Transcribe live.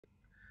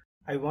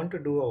I want to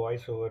do a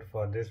voiceover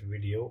for this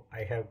video.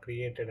 I have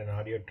created an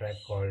audio track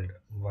called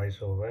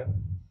voiceover.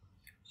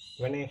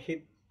 When I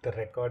hit the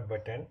record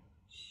button,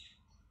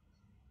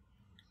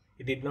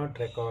 it did not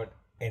record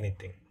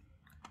anything.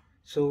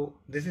 So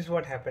this is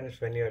what happens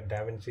when your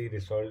Davinci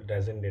Resolve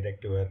doesn't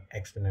detect your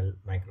external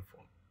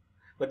microphone.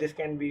 But this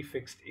can be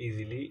fixed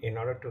easily. In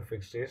order to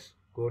fix this,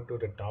 go to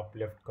the top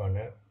left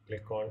corner,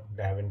 click on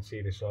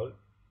Davinci Resolve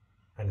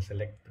and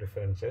select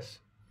Preferences.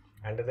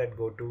 Under that,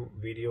 go to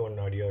Video and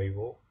Audio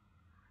I/O,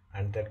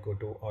 and then go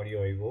to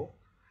Audio I/O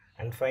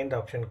and find the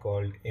option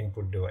called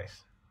Input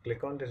Device.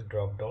 Click on this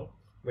drop down.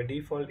 By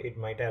default, it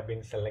might have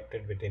been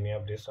selected with any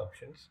of these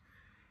options.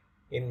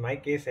 In my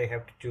case, I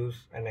have to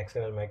choose an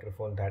external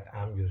microphone that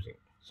I'm using.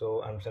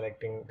 So I'm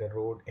selecting the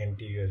Rode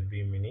NT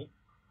USB Mini,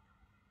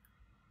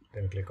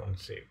 then click on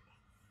Save.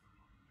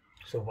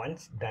 So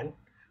once done,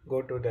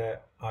 go to the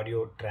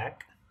audio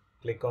track,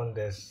 click on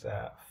this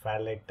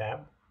Fairlight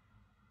tab.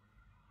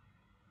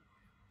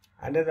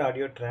 Under the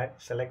audio track,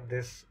 select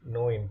this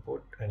No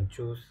Input and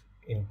choose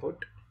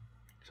Input.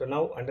 So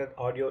now under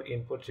audio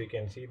inputs, you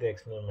can see the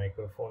external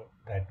microphone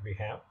that we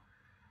have.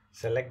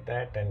 Select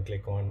that and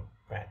click on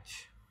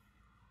Patch.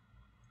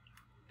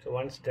 So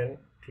once done,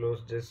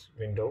 close this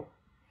window.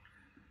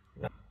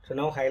 So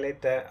now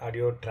highlight the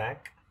audio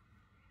track.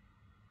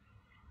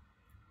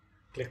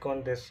 Click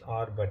on this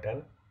R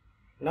button.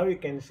 Now you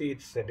can see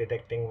it's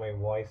detecting my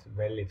voice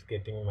well. It's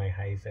getting my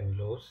highs and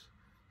lows.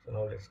 So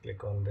now let's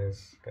click on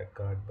this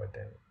record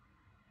button.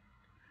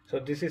 So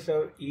this is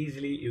how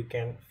easily you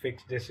can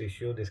fix this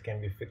issue. This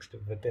can be fixed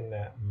within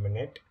a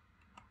minute.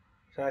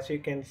 So as you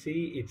can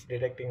see, it's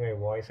detecting my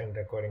voice and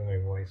recording my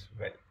voice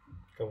well.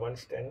 So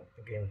once done,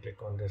 again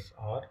click on this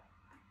R.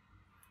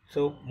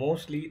 So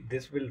mostly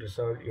this will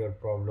resolve your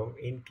problem.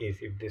 In case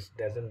if this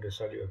doesn't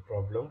resolve your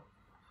problem,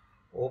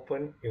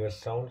 open your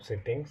sound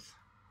settings.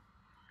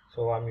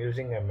 So I'm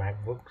using a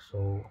MacBook,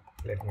 so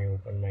let me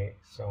open my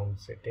sound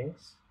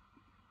settings.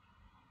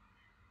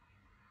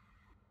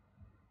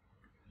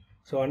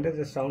 So under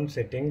the sound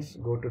settings,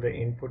 go to the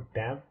input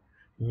tab.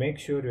 Make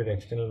sure your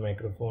external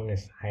microphone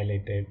is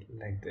highlighted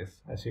like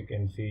this. As you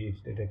can see,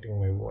 it's detecting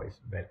my voice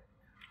well.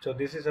 So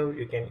this is how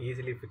you can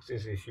easily fix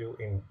this issue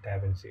in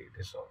Davinci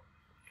Resolve.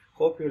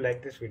 Hope you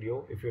like this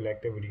video. If you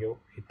like the video,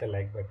 hit the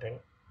like button.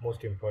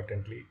 Most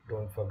importantly,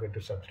 don't forget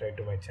to subscribe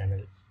to my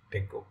channel,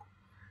 Tech Go.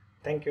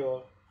 Thank you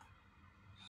all.